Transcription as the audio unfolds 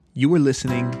You are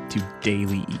listening to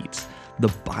Daily Eats, the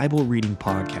Bible reading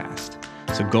podcast.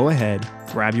 So go ahead,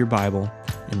 grab your Bible,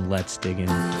 and let's dig in.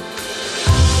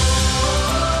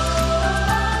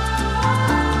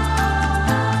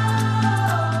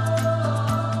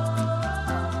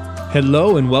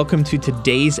 Hello, and welcome to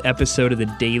today's episode of the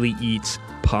Daily Eats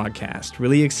podcast.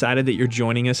 Really excited that you're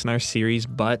joining us in our series,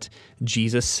 But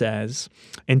Jesus Says.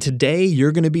 And today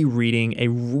you're going to be reading a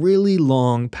really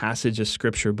long passage of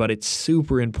scripture, but it's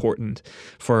super important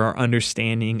for our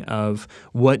understanding of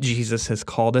what Jesus has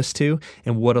called us to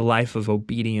and what a life of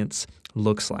obedience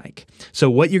looks like. So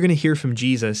what you're going to hear from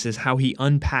Jesus is how he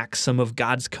unpacks some of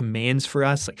God's commands for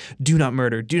us, like do not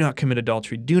murder, do not commit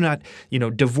adultery, do not,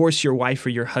 divorce your wife or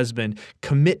your husband,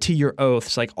 commit to your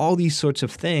oaths, like all these sorts of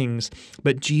things.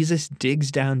 But Jesus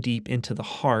digs down deep into the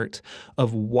heart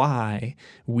of why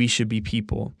we should be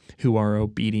people who are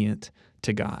obedient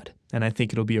to God. And I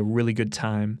think it'll be a really good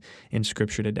time in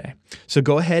Scripture today. So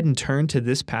go ahead and turn to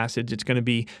this passage. It's going to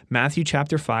be Matthew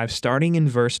chapter 5, starting in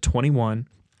verse 21.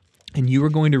 And you are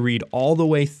going to read all the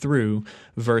way through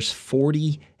verse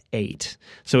 48.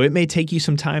 So it may take you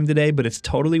some time today, but it's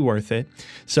totally worth it.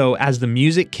 So as the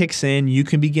music kicks in, you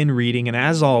can begin reading. And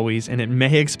as always, and it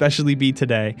may especially be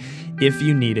today, if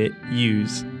you need it,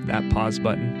 use that pause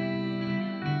button.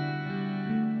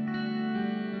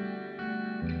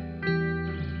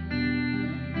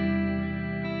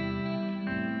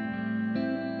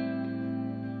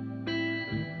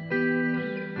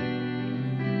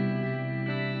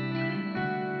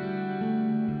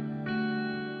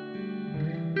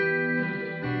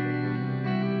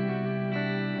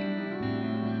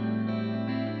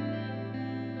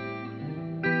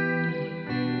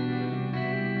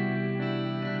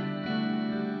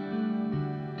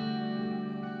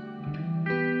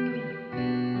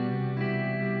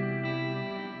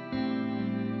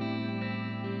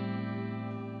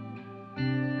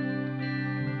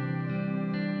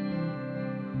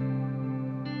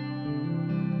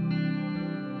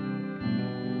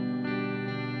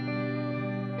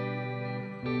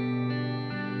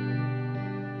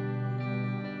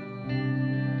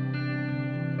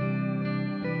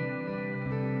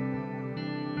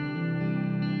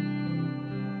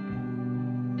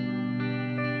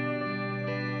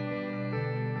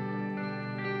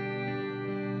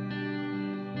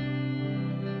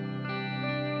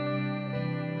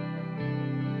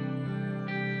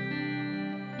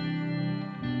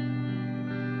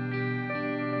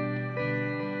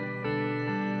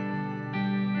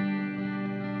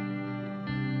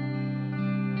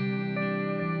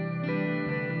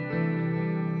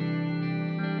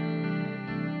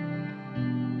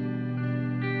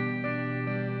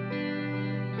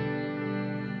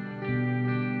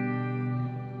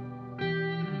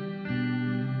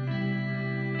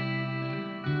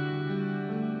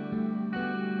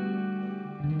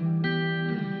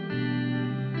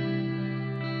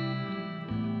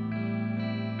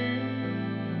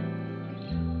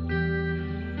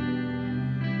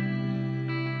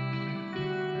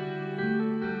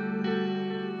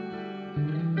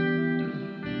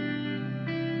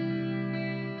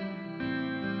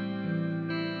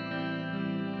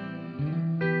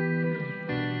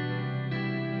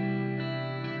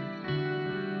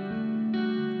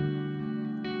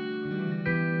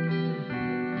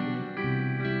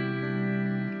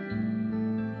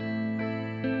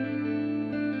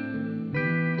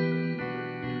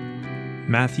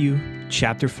 Matthew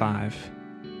chapter 5,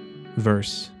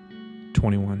 verse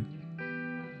 21.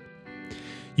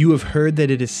 You have heard that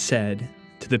it is said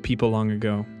to the people long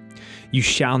ago, you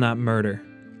shall not murder,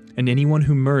 and anyone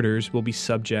who murders will be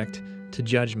subject to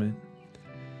judgment.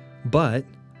 But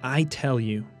I tell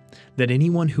you that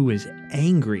anyone who is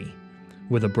angry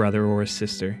with a brother or a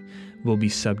sister will be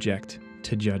subject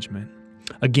to judgment.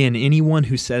 Again, anyone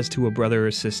who says to a brother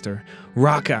or sister,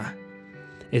 Raka,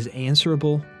 is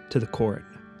answerable to the court.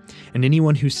 And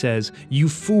anyone who says, you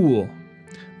fool,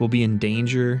 will be in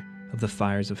danger of the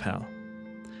fires of hell.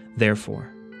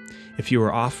 Therefore, if you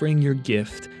are offering your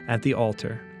gift at the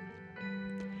altar,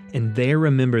 and there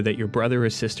remember that your brother or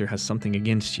sister has something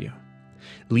against you,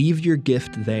 leave your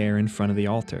gift there in front of the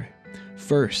altar.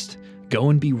 First, go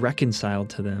and be reconciled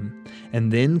to them,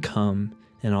 and then come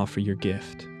and offer your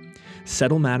gift.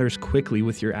 Settle matters quickly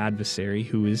with your adversary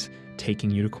who is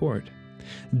taking you to court.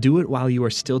 Do it while you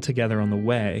are still together on the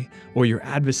way, or your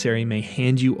adversary may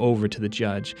hand you over to the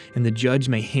judge, and the judge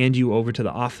may hand you over to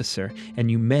the officer,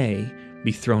 and you may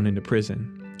be thrown into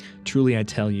prison. Truly I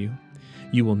tell you,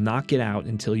 you will not get out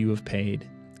until you have paid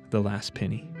the last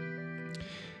penny.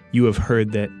 You have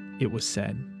heard that it was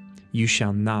said, you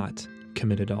shall not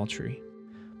commit adultery.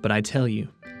 But I tell you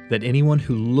that anyone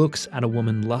who looks at a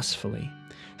woman lustfully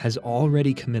has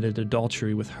already committed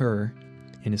adultery with her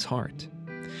in his heart.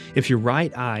 If your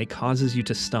right eye causes you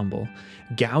to stumble,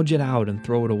 gouge it out and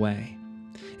throw it away.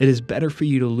 It is better for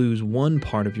you to lose one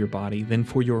part of your body than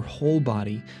for your whole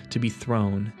body to be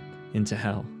thrown into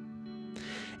hell.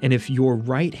 And if your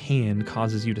right hand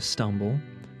causes you to stumble,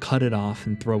 cut it off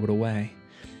and throw it away.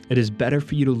 It is better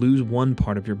for you to lose one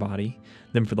part of your body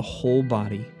than for the whole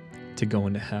body to go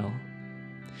into hell.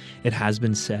 It has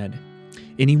been said,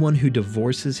 anyone who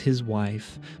divorces his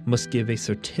wife must give a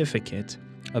certificate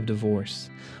of divorce.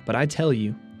 But I tell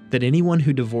you that anyone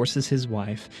who divorces his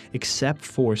wife, except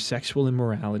for sexual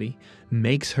immorality,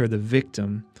 makes her the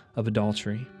victim of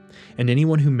adultery. And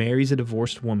anyone who marries a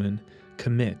divorced woman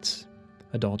commits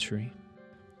adultery.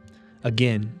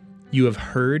 Again, you have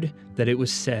heard that it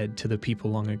was said to the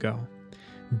people long ago,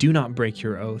 do not break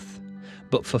your oath,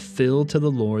 but fulfill to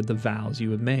the Lord the vows you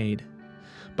have made.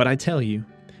 But I tell you,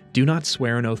 do not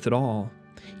swear an oath at all,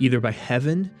 either by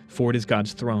heaven, for it is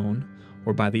God's throne,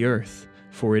 or by the earth,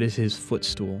 for it is his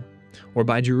footstool, or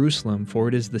by Jerusalem, for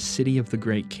it is the city of the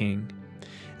great king.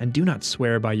 And do not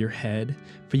swear by your head,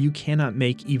 for you cannot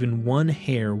make even one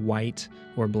hair white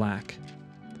or black.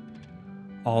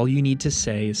 All you need to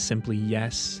say is simply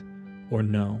yes or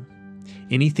no.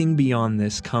 Anything beyond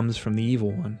this comes from the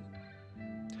evil one.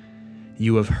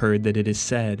 You have heard that it is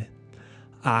said,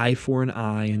 eye for an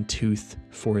eye and tooth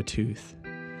for a tooth.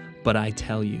 But I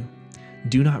tell you,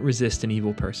 do not resist an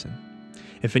evil person.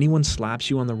 If anyone slaps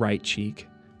you on the right cheek,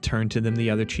 turn to them the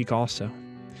other cheek also.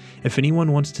 If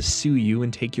anyone wants to sue you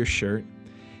and take your shirt,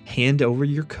 hand over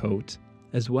your coat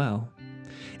as well.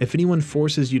 If anyone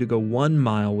forces you to go 1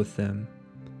 mile with them,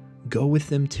 go with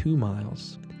them 2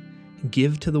 miles.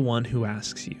 Give to the one who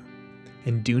asks you,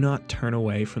 and do not turn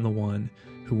away from the one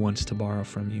who wants to borrow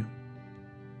from you.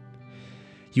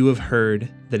 You have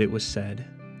heard that it was said,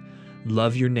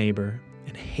 love your neighbor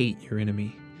and hate your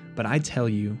enemy. But I tell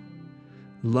you,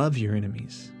 love your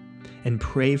enemies and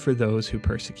pray for those who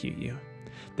persecute you,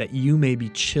 that you may be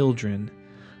children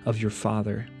of your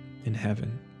Father in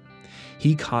heaven.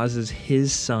 He causes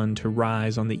his sun to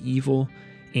rise on the evil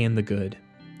and the good,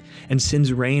 and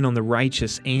sends rain on the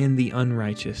righteous and the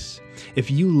unrighteous. If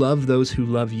you love those who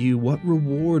love you, what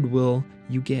reward will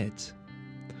you get?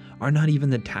 Are not even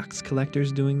the tax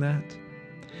collectors doing that?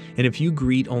 And if you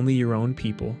greet only your own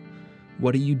people,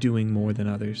 what are you doing more than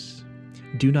others?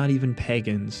 Do not even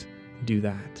pagans do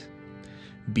that.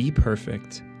 Be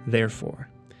perfect, therefore,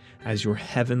 as your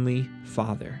heavenly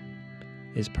Father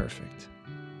is perfect.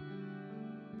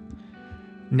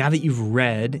 Now that you've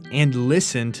read and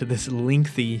listened to this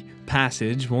lengthy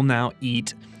passage, we'll now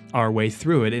eat our way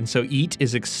through it. And so eat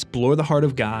is explore the heart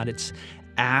of God, it's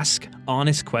ask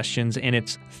honest questions, and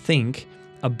it's think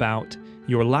about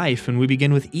your life. And we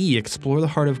begin with E, explore the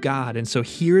heart of God. And so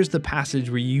here's the passage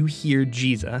where you hear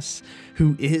Jesus,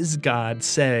 who is God,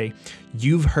 say,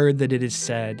 you've heard that it is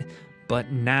said,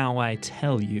 but now I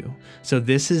tell you. So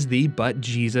this is the but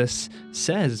Jesus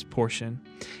says portion.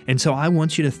 And so I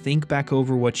want you to think back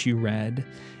over what you read,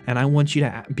 and I want you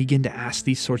to begin to ask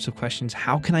these sorts of questions.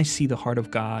 How can I see the heart of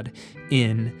God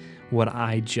in what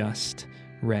I just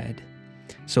read?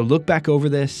 So look back over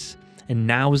this, and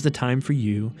now is the time for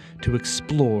you to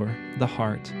explore the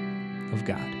heart of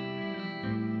God.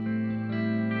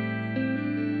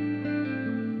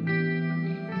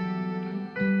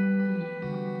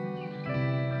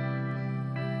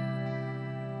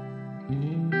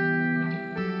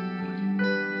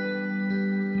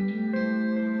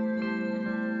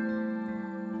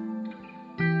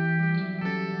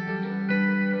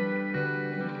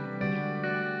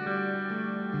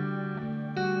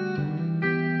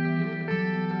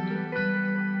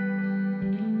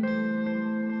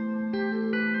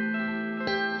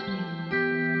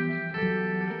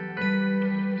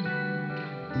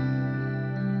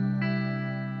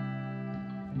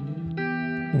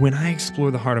 When I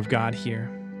explore the heart of God here,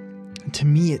 to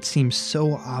me it seems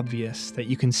so obvious that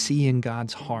you can see in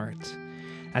God's heart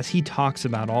as he talks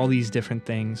about all these different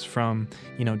things from,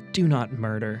 do not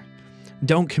murder,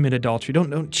 don't commit adultery,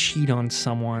 don't cheat on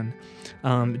someone,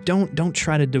 don't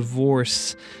try to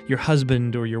divorce your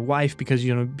husband or your wife because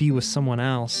you're going to be with someone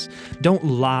else, don't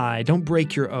lie, don't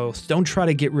break your oath, don't try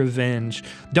to get revenge,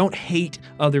 don't hate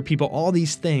other people. All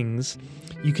these things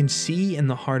you can see in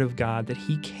the heart of God that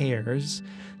he cares,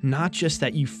 not just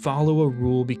that you follow a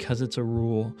rule because it's a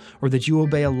rule or that you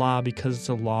obey a law because it's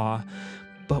a law,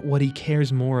 but what he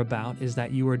cares more about is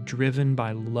that you are driven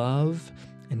by love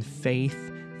and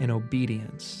faith and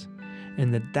obedience,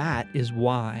 and that is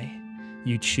why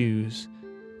you choose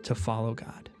to follow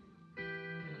God.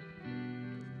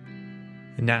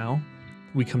 And now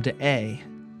we come to A,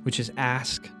 which is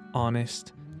ask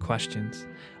honest questions.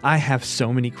 I have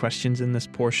so many questions in this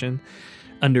portion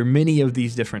under many of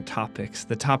these different topics.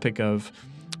 The topic of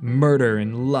murder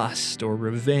and lust or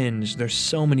revenge. There's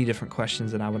so many different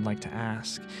questions that I would like to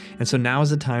ask. And so now is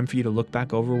the time for you to look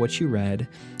back over what you read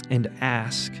and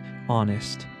ask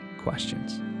honest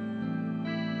questions.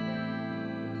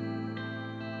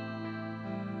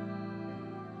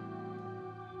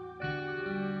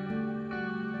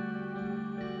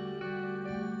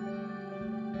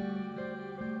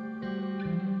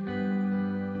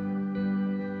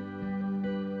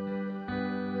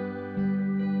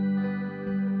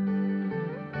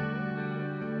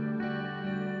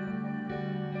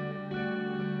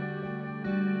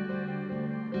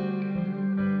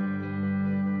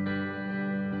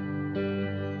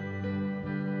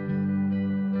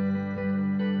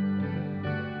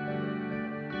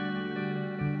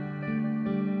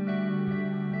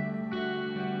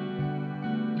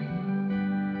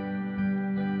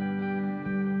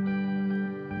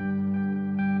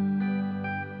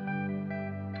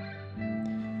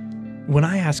 When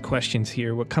I ask questions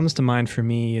here, what comes to mind for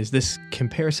me is this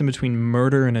comparison between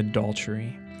murder and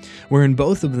adultery, where in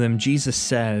both of them, Jesus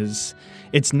says,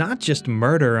 it's not just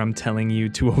murder I'm telling you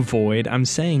to avoid. I'm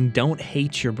saying don't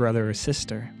hate your brother or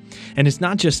sister. And it's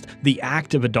not just the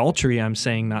act of adultery I'm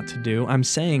saying not to do. I'm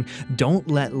saying don't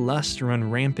let lust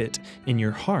run rampant in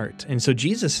your heart. And so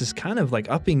Jesus is kind of like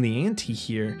upping the ante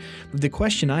here. But the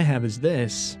question I have is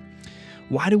this: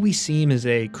 why do we seem as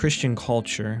a Christian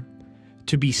culture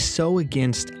to be so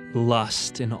against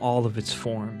lust in all of its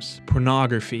forms,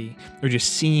 pornography, or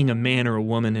just seeing a man or a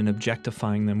woman and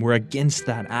objectifying them? We're against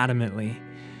that adamantly.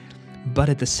 But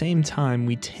at the same time,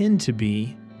 we tend to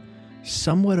be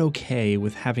somewhat okay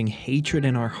with having hatred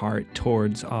in our heart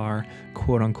towards our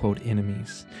quote-unquote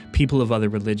enemies, people of other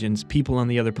religions, people on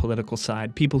the other political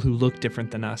side, people who look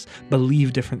different than us,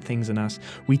 believe different things than us.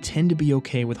 We tend to be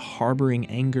okay with harboring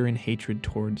anger and hatred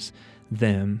towards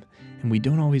them, and we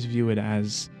don't always view it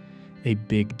as a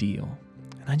big deal.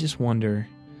 And I just wonder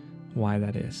why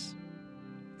that is.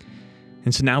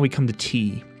 And so now we come to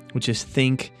T, which is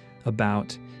think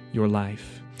about your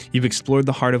life. You've explored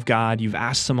the heart of God, you've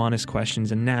asked some honest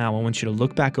questions, and now I want you to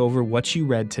look back over what you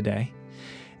read today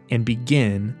and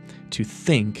begin to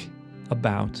think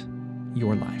about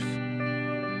your life.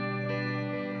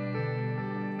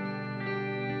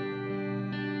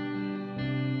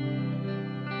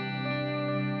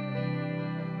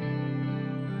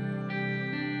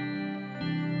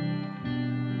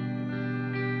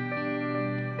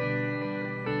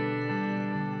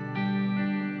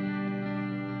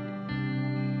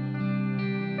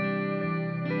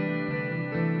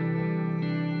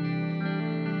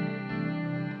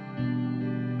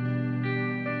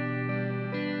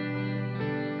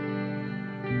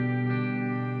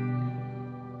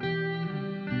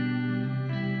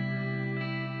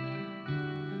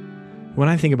 When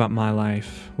I think about my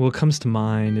life, what comes to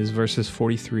mind is verses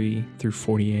 43 through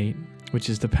 48, which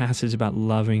is the passage about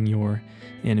loving your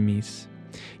enemies.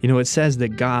 You know, it says that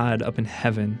God up in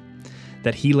heaven,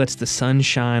 that he lets the sun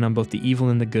shine on both the evil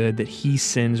and the good, that he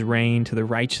sends rain to the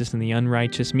righteous and the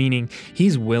unrighteous, meaning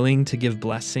he's willing to give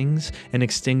blessings and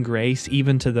extend grace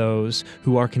even to those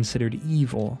who are considered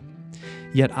evil.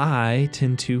 Yet I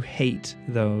tend to hate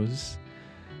those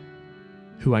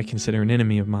who I consider an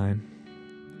enemy of mine.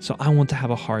 So I want to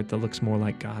have a heart that looks more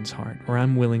like God's heart, where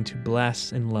I'm willing to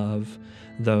bless and love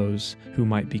those who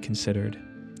might be considered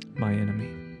my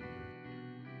enemy.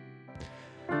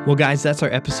 Well, guys, that's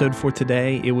our episode for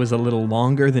today. It was a little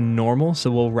longer than normal, so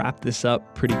we'll wrap this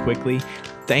up pretty quickly.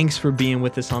 Thanks for being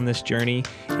with us on this journey,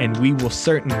 and we will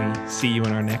certainly see you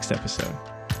in our next episode.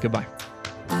 Goodbye.